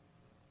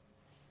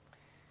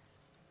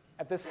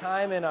 At this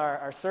time in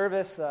our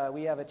service,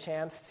 we have a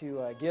chance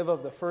to give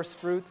of the first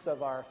fruits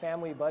of our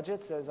family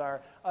budgets as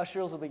our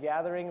ushers will be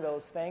gathering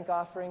those thank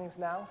offerings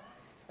now.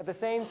 At the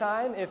same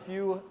time, if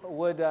you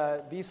would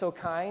be so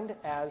kind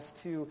as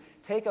to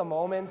take a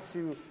moment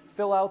to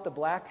fill out the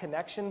black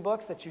connection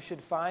books that you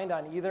should find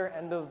on either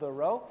end of the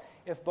row.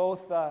 If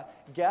both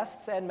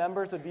guests and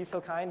members would be so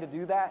kind to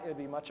do that, it would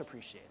be much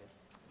appreciated.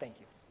 Thank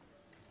you.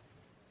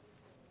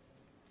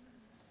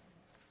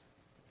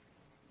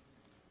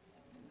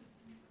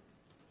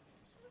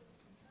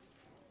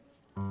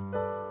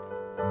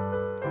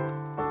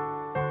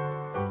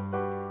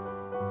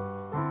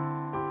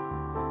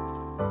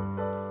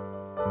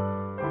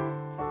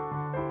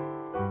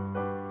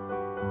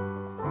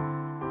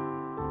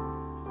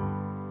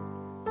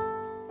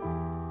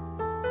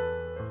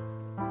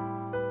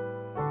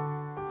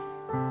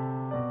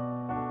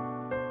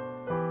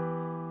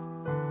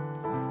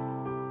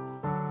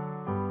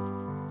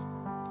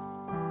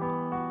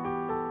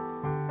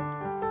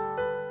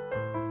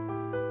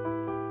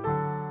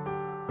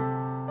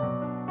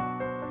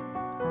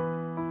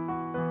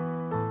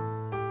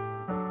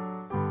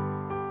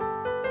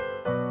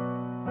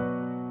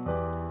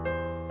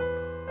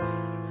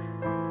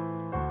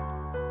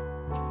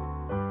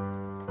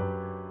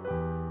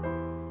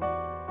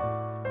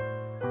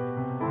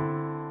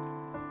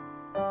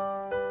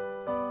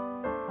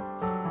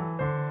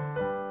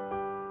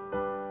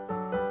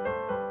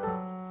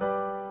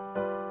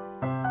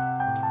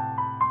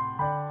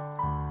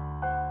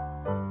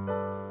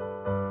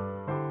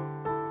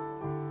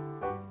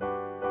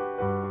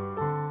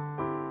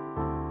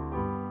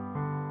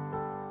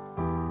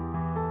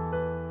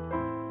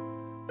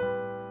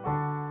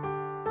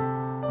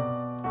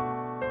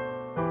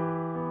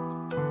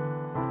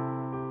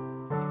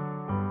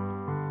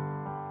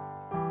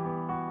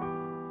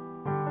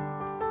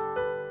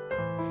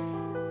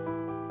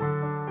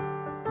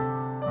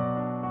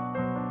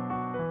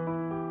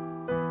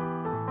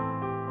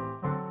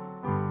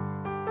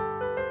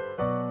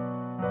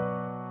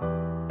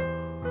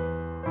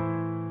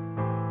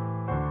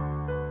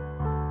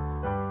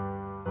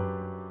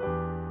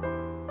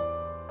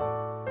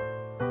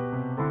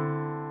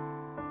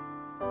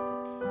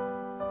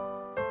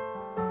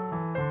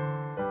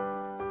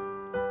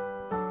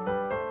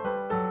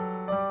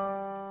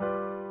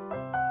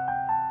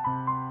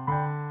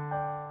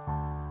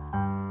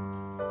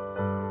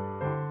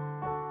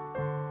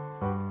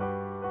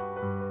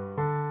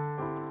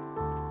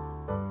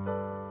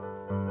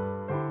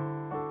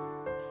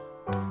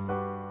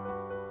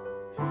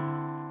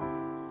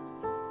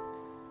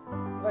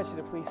 I invite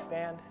you to please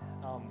stand.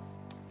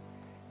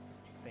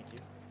 Thank you.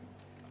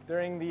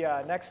 During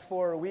the next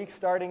 4 weeks,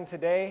 starting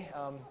today,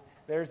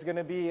 there's going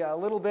to be a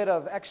little bit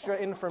of extra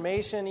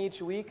information each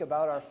week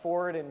about our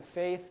Forward in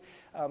Faith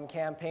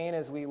campaign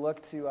as we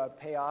look to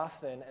pay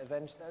off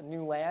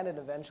new land and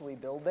eventually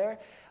build there.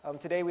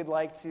 Today we'd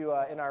like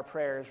to, in our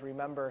prayers,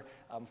 remember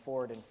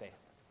Forward in Faith.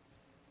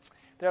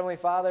 Dear Heavenly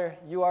Father,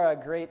 you are a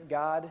great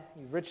God.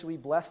 You've richly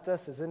blessed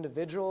us as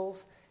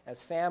individuals,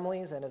 as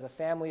families, and as a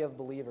family of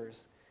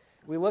believers.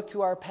 We look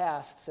to our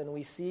pasts and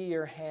we see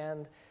your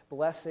hand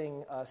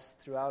blessing us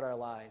throughout our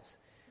lives.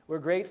 We're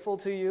grateful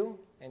to you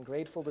and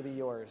grateful to be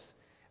yours.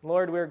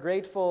 Lord, we're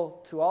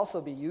grateful to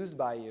also be used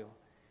by you,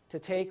 to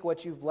take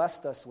what you've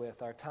blessed us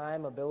with, our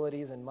time,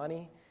 abilities, and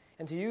money,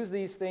 and to use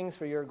these things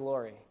for your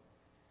glory.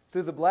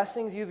 Through the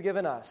blessings you've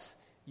given us,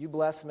 you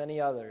bless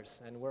many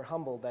others, and we're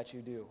humbled that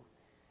you do.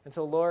 And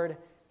so, Lord,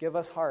 give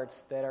us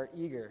hearts that are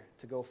eager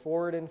to go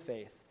forward in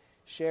faith,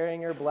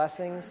 sharing your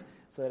blessings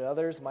so that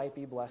others might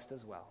be blessed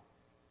as well.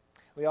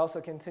 We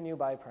also continue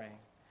by praying,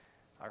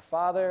 Our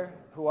Father,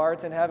 who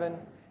art in heaven,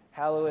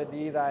 hallowed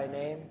be thy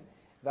name.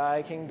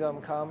 Thy kingdom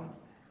come,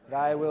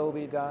 Thy will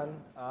be done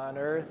on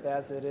earth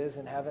as it is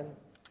in heaven.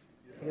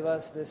 Give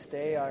us this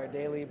day our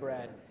daily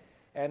bread,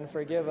 and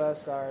forgive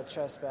us our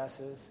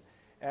trespasses,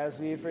 as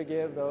we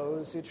forgive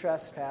those who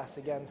trespass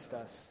against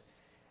us.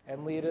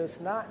 And lead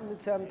us not into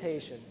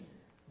temptation,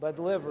 but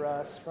deliver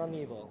us from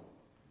evil.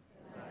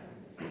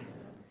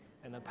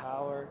 And the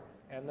power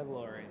and the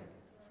glory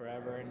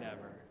forever and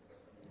ever.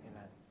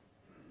 Amen.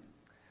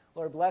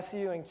 Lord bless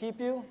you and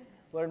keep you.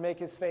 Lord make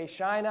his face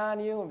shine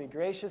on you and be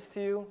gracious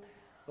to you.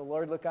 The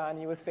Lord look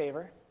on you with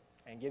favor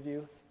and give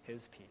you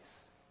his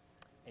peace.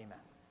 Amen.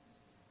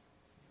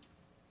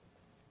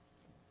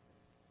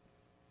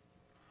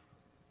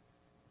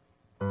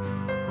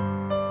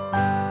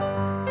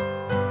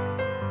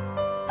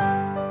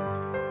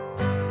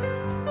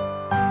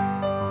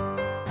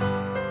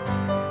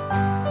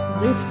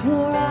 Lift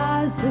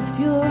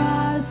your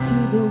eyes to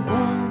the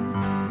one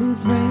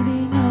who's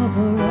reigning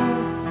over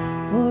us,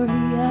 for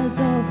he has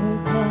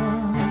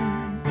overcome.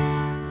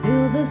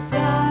 Fill the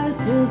skies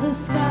with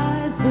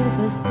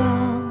a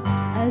song,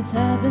 as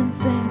heaven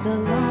sings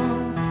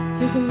along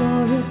to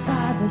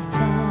glorify the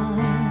Son.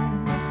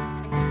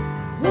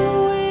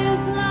 Who is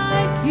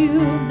like you?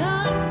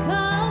 None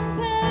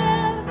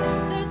compare.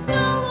 There's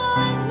no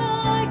one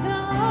like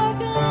our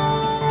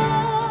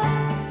God.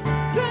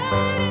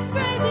 Great and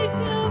greatly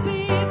to be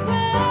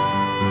praised.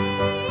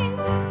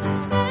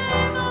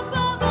 Name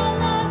above all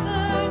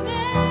other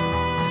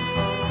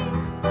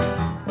names.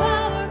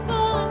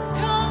 Powerful and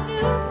strong to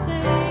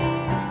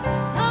save.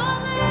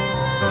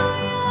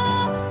 Hallelujah.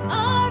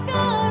 Our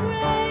God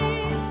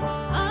reigns.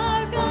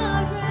 Our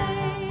God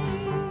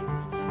reigns.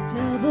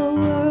 Tell the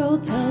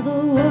world of the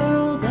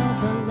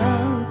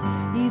love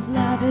he's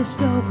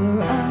lavished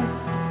over us,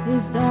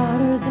 his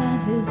daughters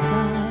and his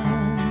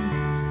sons.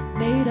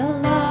 Made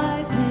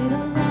alive,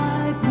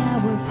 now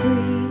we're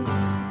free,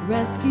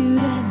 rescued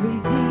and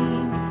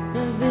redeemed,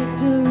 the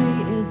victory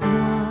is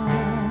won.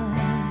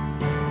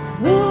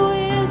 Who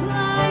is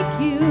like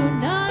you?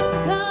 None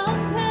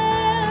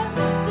compare.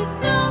 There's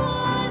no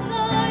one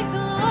like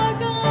our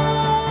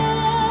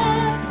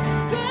God.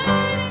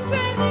 Great and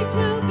greatly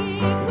to be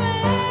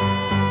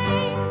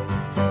praised.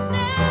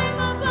 Name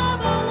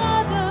above all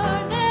other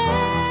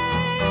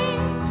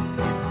names.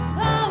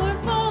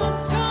 Powerful and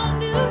strong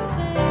to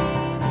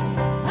save.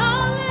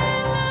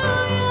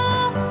 Hallelujah.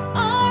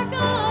 Our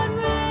God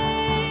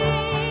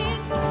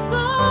reigns.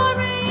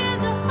 Glory in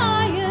the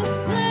highest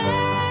place.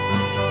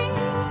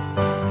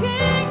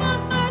 King of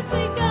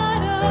mercy,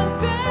 God of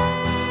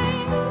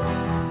grace.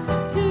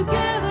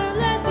 Together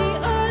let the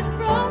earth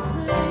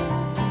proclaim.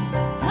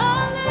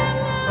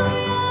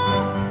 Hallelujah.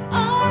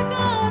 Our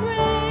God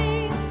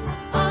reigns.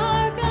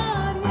 Our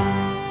God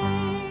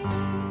reigns.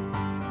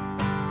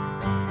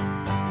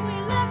 We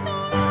lift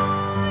our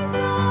eyes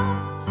up,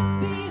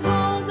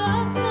 behold the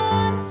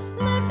Son.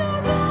 Lift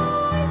our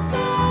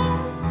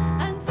voices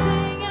and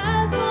sing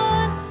as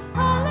one.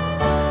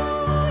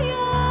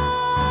 Hallelujah.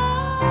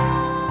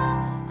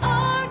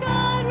 Our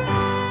God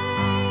reigns.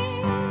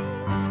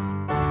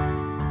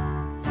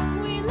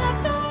 We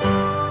lift our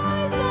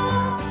eyes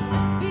up,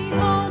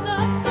 behold the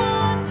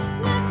Son.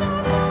 Lift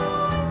our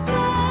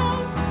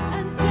voices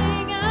and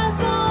sing as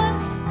one.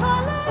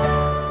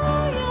 Hallelujah.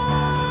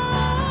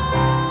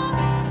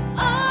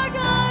 Our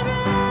God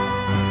reigns.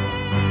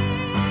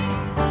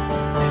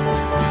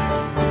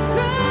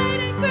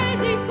 Great and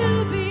greatly to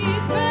be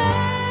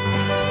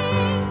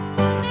praised.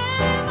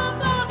 Name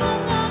above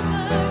all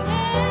other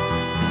names.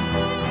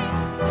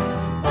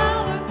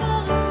 Powerful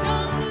and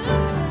strong to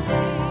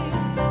save.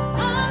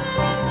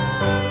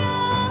 Hallelujah.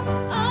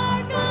 Our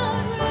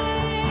God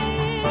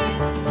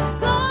reigns.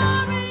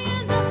 Glory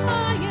in the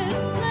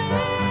highest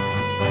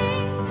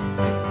place.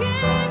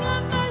 King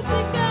of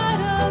mercy, God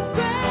of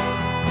grace.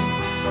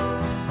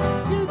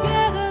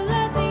 Together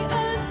let the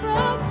earth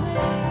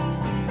proclaim.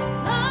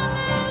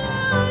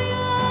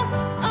 Hallelujah.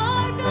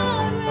 Our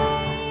God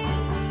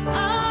reigns.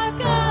 Our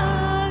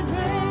God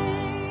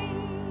reigns.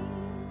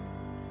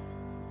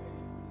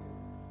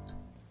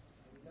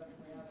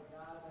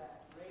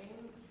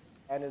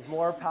 And is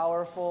more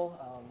powerful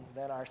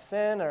than our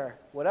sin or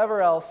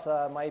whatever else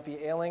might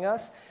be ailing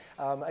us.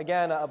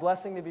 Again, a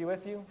blessing to be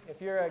with you.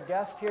 If you're a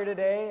guest here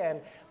today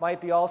and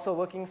might be also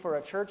looking for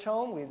a church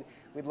home,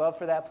 we'd love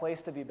for that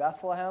place to be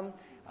Bethlehem.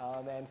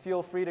 And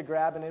feel free to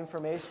grab an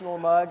informational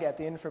mug at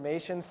the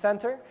information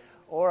center.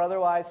 Or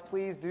otherwise,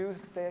 please do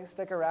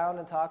stick around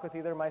and talk with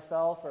either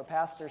myself or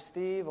Pastor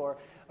Steve or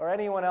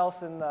anyone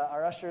else in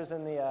our ushers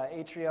in the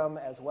atrium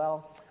as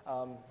well.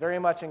 Very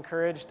much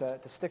encouraged to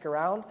stick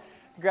around.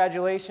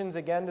 Congratulations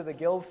again to the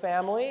Guild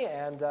family,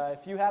 and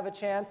if you have a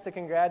chance to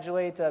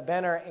congratulate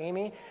Ben or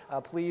Amy,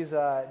 please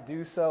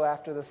do so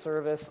after the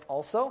service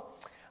also.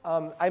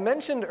 I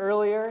mentioned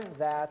earlier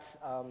that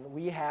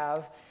we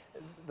have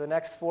the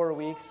next 4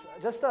 weeks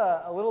just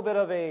a little bit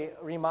of a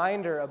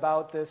reminder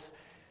about this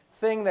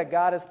thing that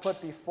God has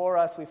put before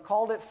us. We've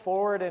called it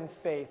Forward in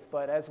Faith,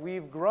 but as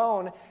we've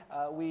grown,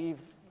 we've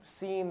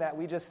seen that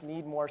we just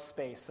need more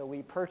space. So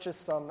we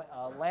purchased some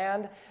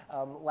land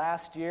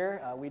last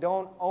year. We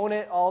don't own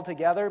it all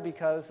together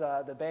because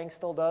the bank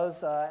still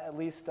does at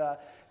least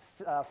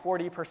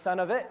 40%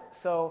 of it.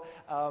 So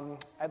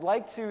I'd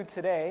like to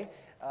today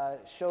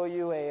show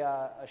you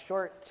a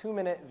short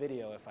 2-minute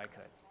video if I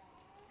could.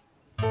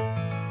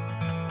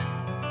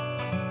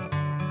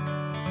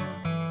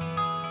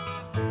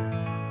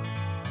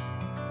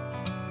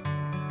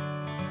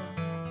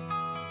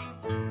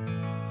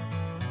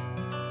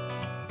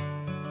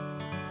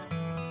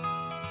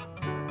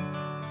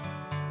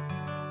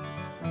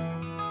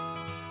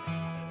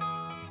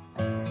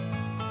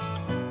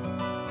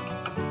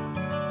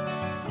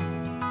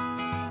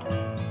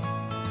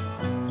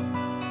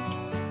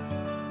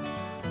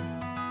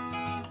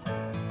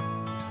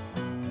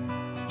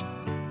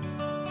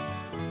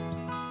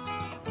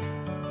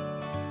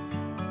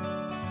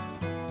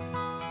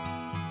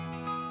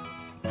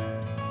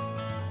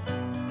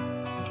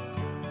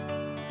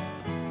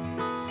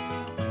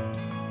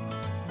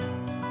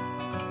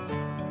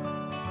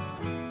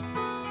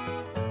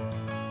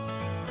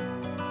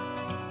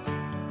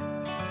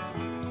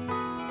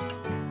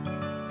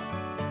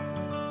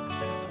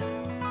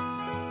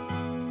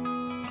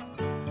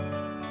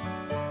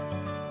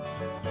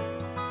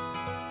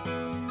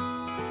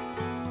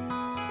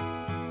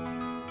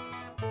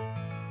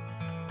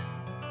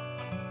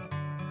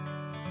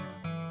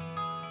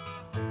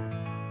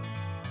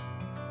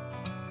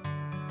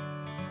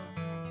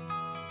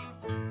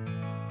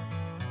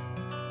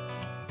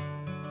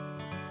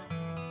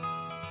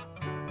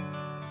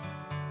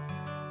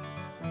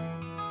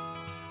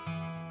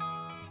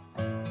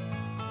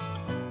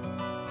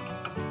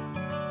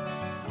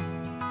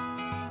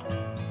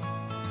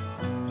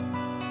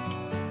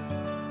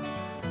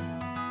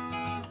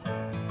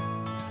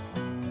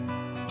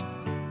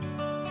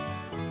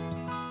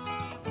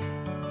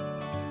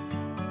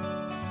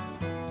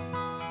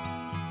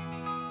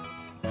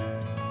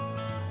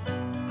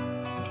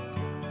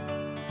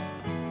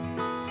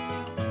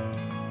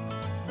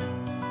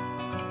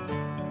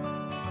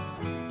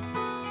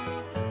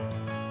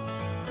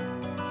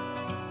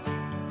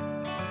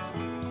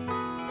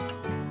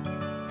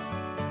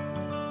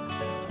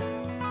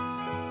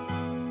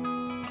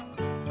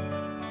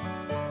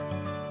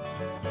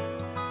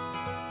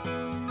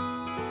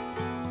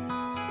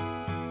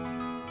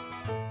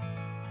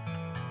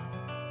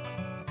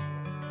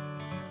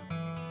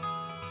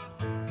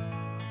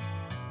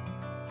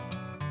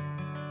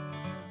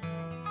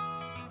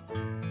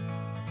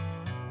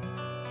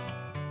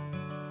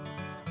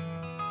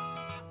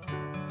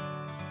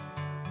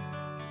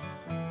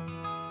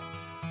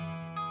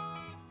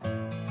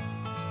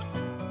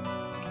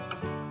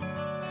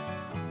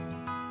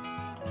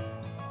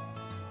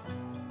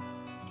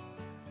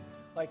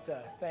 I'd like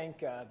to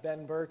thank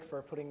Ben Burke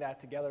for putting that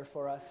together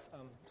for us.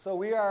 So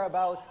we are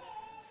about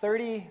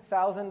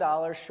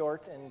 $30,000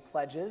 short in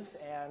pledges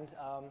and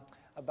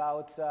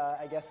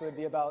I guess it would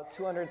be about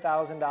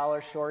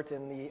 $200,000 short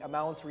in the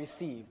amount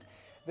received.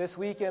 This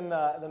week in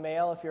the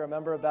mail, if you're a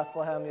member of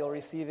Bethlehem, you'll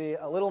receive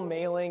a little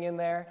mailing in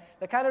there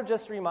that kind of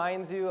just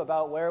reminds you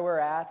about where we're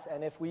at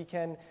and if we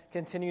can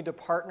continue to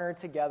partner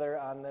together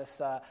on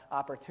this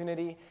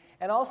opportunity.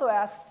 And also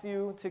asks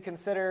you to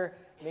consider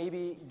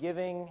maybe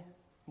giving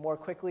more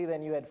quickly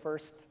than you had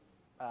first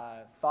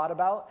thought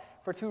about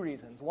for 2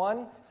 reasons.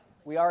 1,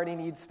 we already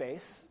need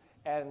space.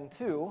 And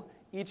 2,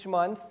 each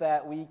month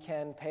that we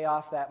can pay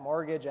off that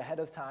mortgage ahead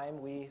of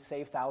time, we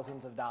save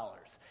thousands of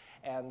dollars.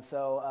 And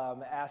so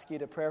ask you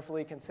to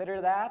prayerfully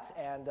consider that.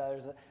 And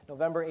there's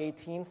November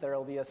 18th, there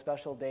will be a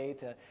special day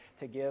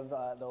to give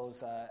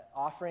those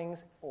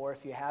offerings, or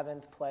if you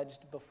haven't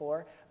pledged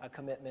before, a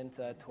commitment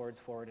towards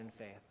Forward in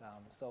Faith.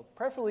 So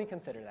prayerfully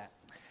consider that.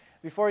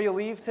 Before you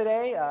leave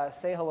today,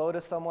 say hello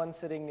to someone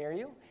sitting near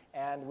you,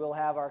 and we'll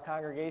have our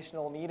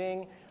congregational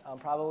meeting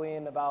probably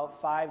in about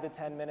 5 to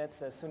 10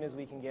 minutes as soon as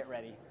we can get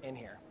ready in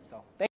here. So thank you.